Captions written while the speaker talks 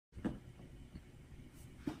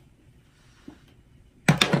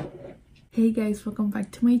Hey guys, welcome back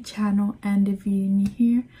to my channel, and if you're new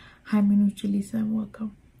here, hi, my name is Julissa and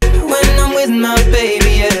welcome. When I'm with my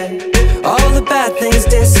baby, yeah, all the bad things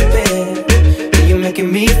disappear. You're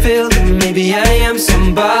making me feel that maybe I am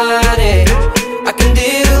somebody. I can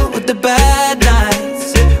deal with the bad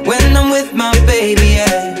nights when I'm with my baby,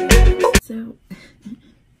 yeah. So,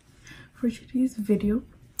 for today's video,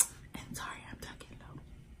 and sorry I'm talking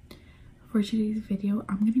low. For today's video,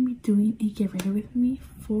 I'm gonna be doing a get ready with me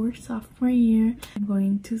for sophomore year. I'm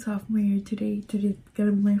going to sophomore year today. Today's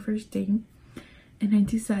gonna be my first day, and I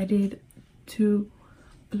decided to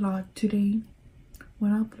vlog today.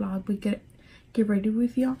 When I vlog, we get ready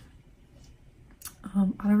with y'all. I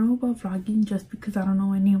don't know about vlogging just because I don't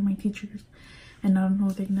know any of my teachers, and I don't know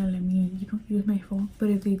if they're gonna let me, use my phone.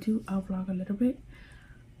 But if they do, I'll vlog a little bit.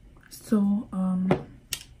 So I'm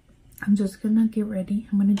just gonna get ready.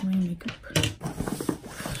 I'm gonna do my makeup.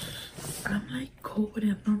 I'm like cold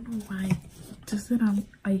and I don't know why. Just that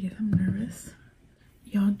I guess I'm nervous.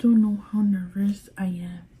 Y'all don't know how nervous I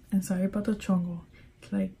am. And sorry about the chongo.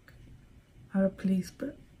 It's like out of place,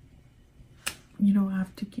 but I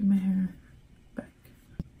have to keep my hair back.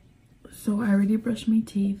 So I already brushed my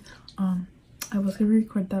teeth. I was gonna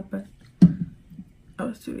record that, but I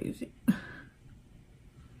was too lazy.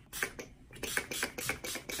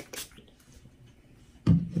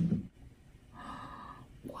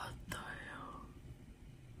 What the hell?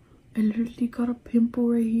 I literally got a pimple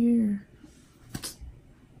right here.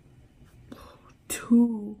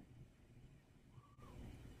 2.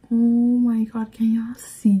 Oh my god, can y'all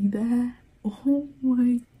see that? Oh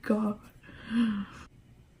my god.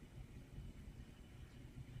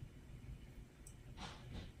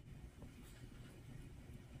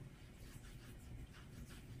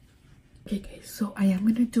 Okay guys, so I am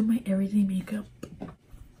gonna do my everyday makeup.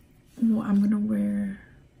 Well, I'm gonna wear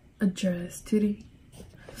a dress today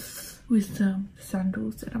with some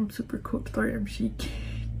sandals, and I'm super cool. Sorry, I'm shaking.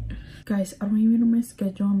 Guys, I don't even know my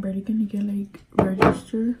schedule. I'm barely gonna get like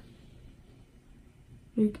registered.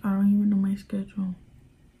 Like, I don't even know my schedule.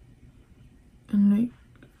 And like,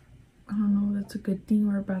 I don't know if that's a good thing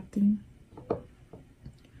or a bad thing.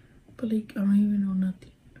 But like, I don't even know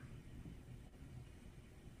nothing.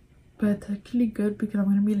 But it's actually good because I'm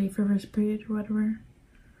gonna be late for first period or whatever.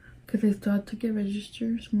 Because I still have to get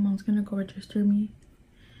registered. So mom's gonna go register me.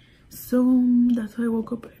 So that's why I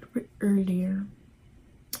woke up a little bit earlier.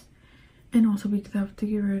 And also because I have to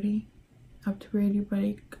get ready. I have to be ready by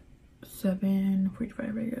like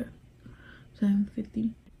 7:45, I guess.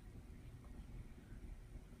 7:50.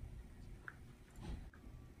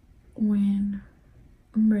 When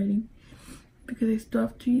I'm ready. Because I still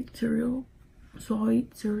have to eat cereal. So I'll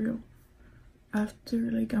eat cereal after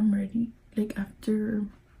like I'm ready. Like after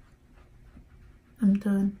I'm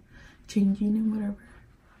done changing and whatever.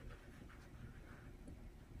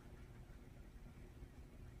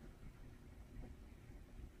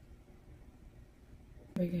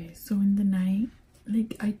 Okay guys, so in the night,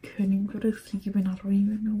 like I couldn't go to sleep, and I don't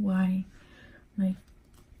even know why. Like,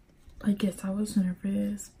 I guess I was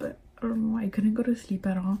nervous, but I don't know, I couldn't go to sleep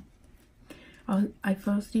at all. I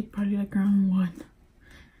fell asleep probably like around 1.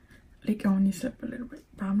 Like I only slept a little bit,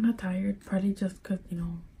 but I'm not tired. Probably just because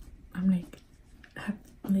I'm like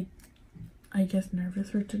I guess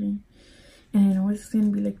nervous for today, and I know it's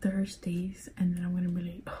gonna be like the first days, and then I'm gonna be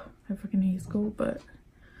like, oh, I fucking hate school. But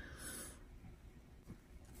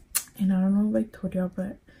and I don't know if I told y'all,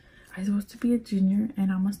 but I'm supposed to be a junior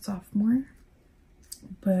and I'm a sophomore.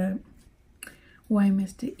 But I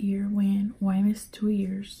missed a year I missed 2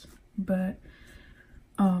 years, but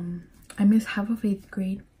I missed half of 8th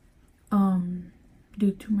grade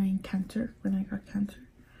due to my cancer, when I got cancer.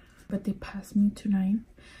 But they passed me to 9th,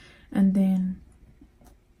 and then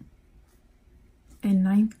in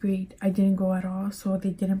 9th grade I didn't go at all, so they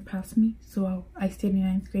didn't pass me. So I stayed in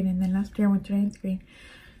 9th grade, and then last year I went to 9th grade,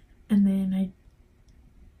 and then I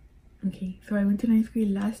went to 9th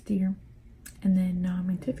grade last year, and then now I'm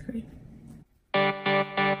in 10th grade.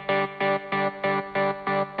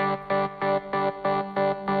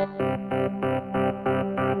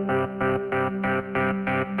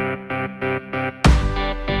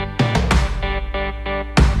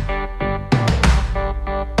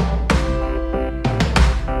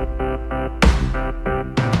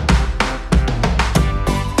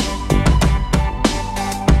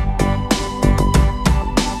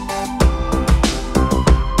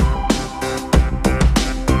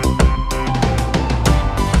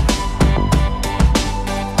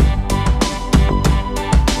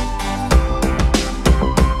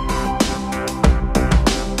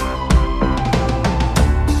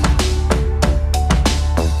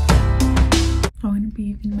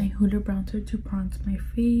 bronzer to bronze my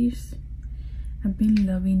face. I've been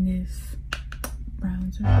loving this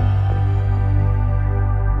bronzer.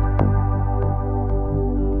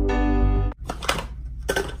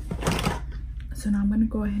 So now I'm gonna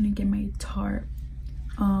go ahead and get my Tarte.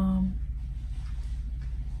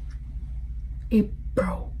 It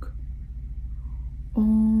broke. Oh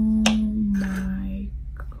my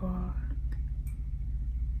god.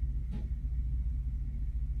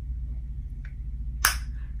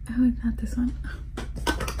 Oh, it's not this one.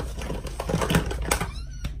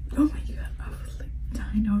 Oh my god, I was like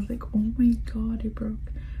dying. I was like, oh my god, it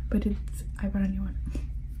broke. But I bought a new one.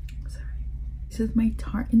 Sorry. This is my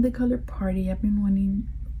Tarte in the color Party. I've been wanting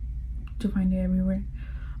to find it everywhere.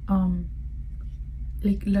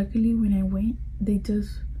 Like luckily when I went, they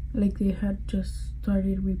had just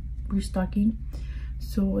started restocking,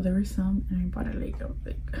 so there were some and I bought it. Like I was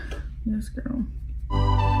like, yes girl.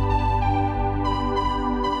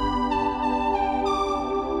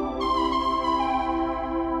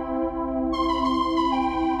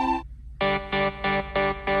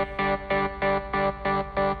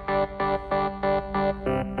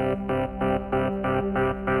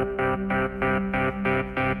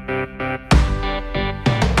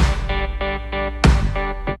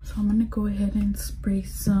 Go ahead and spray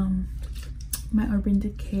some my Urban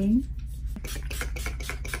Decay.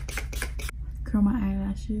 Curl my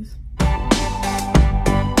eyelashes.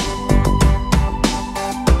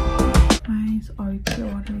 My eyes are so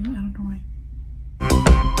watery. I don't know why.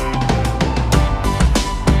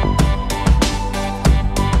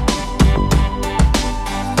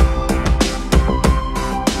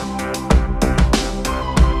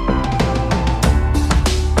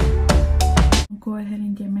 Go ahead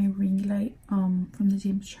and get my ring light from the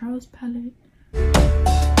James Charles palette.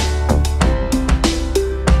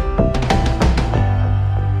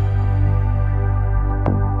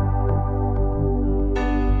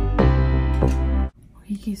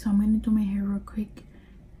 Okay, so I'm gonna do my hair real quick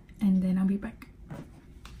and then I'll be back.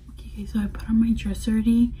 Okay, so I put on my dress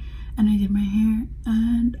already and I did my hair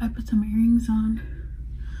and I put some earrings on.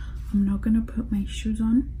 I'm now gonna put my shoes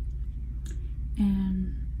on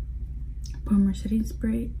and put more setting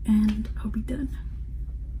spray and I'll be done.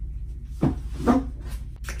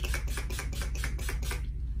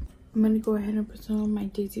 I'm gonna go ahead and put some of my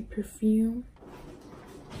Daisy perfume.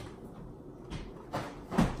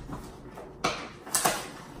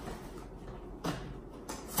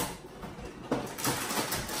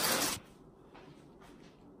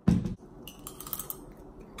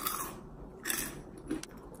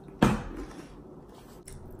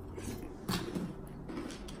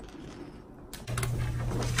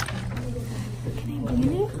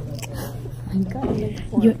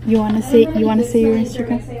 You wanna say your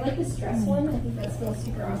Instagram?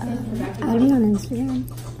 I'll be on Instagram.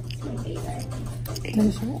 Can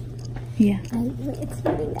I show it? Yeah. It's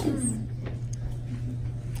really nice.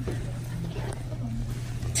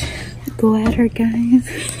 Go at her, guys.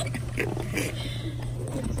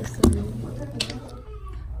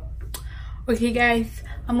 Okay, guys,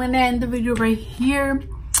 I'm gonna end the video right here.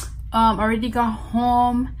 I already got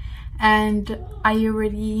home and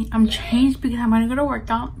I'm changed because I'm gonna go to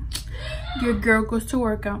workout. Your girl goes to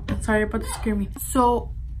workout. Sorry about to scare me.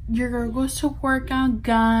 So your girl goes to workout,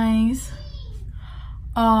 guys.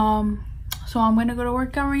 So I'm gonna go to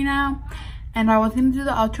workout right now, and I was gonna do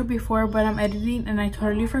the outro before, but I'm editing and I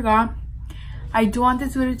totally forgot. I do want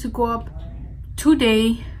this video to go up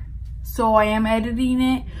today, so I am editing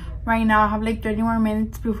it right now. I have like 30 more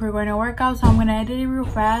minutes before going to workout, so I'm gonna edit it real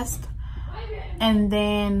fast and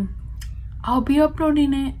then I'll be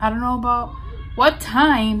uploading it. I don't know about what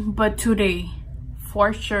time, but today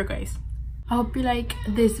for sure, guys. I hope you like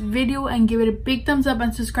this video and give it a big thumbs up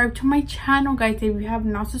and subscribe to my channel, guys. If you have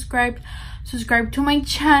not subscribed, subscribe to my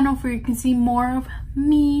channel for you can see more of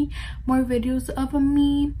me, more videos of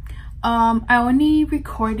me. I only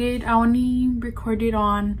recorded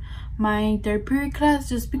on my third period class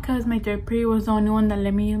just because my third period was the only one that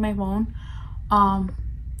let me use my phone.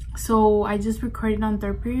 So I just recorded on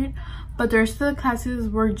third period, but the rest of the classes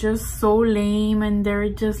were just so lame and they're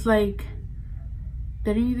just like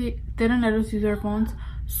they didn't let us use our phones.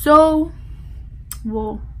 So,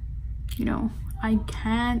 well, you know, I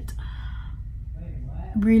can't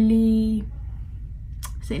really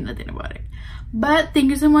say nothing about it. But thank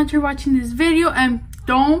you so much for watching this video, and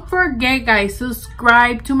don't forget, guys,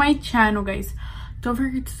 subscribe to my channel, guys. Don't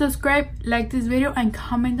forget to subscribe, like this video, and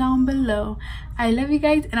comment down below. I love you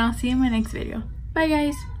guys, and I'll see you in my next video. Bye,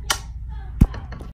 guys.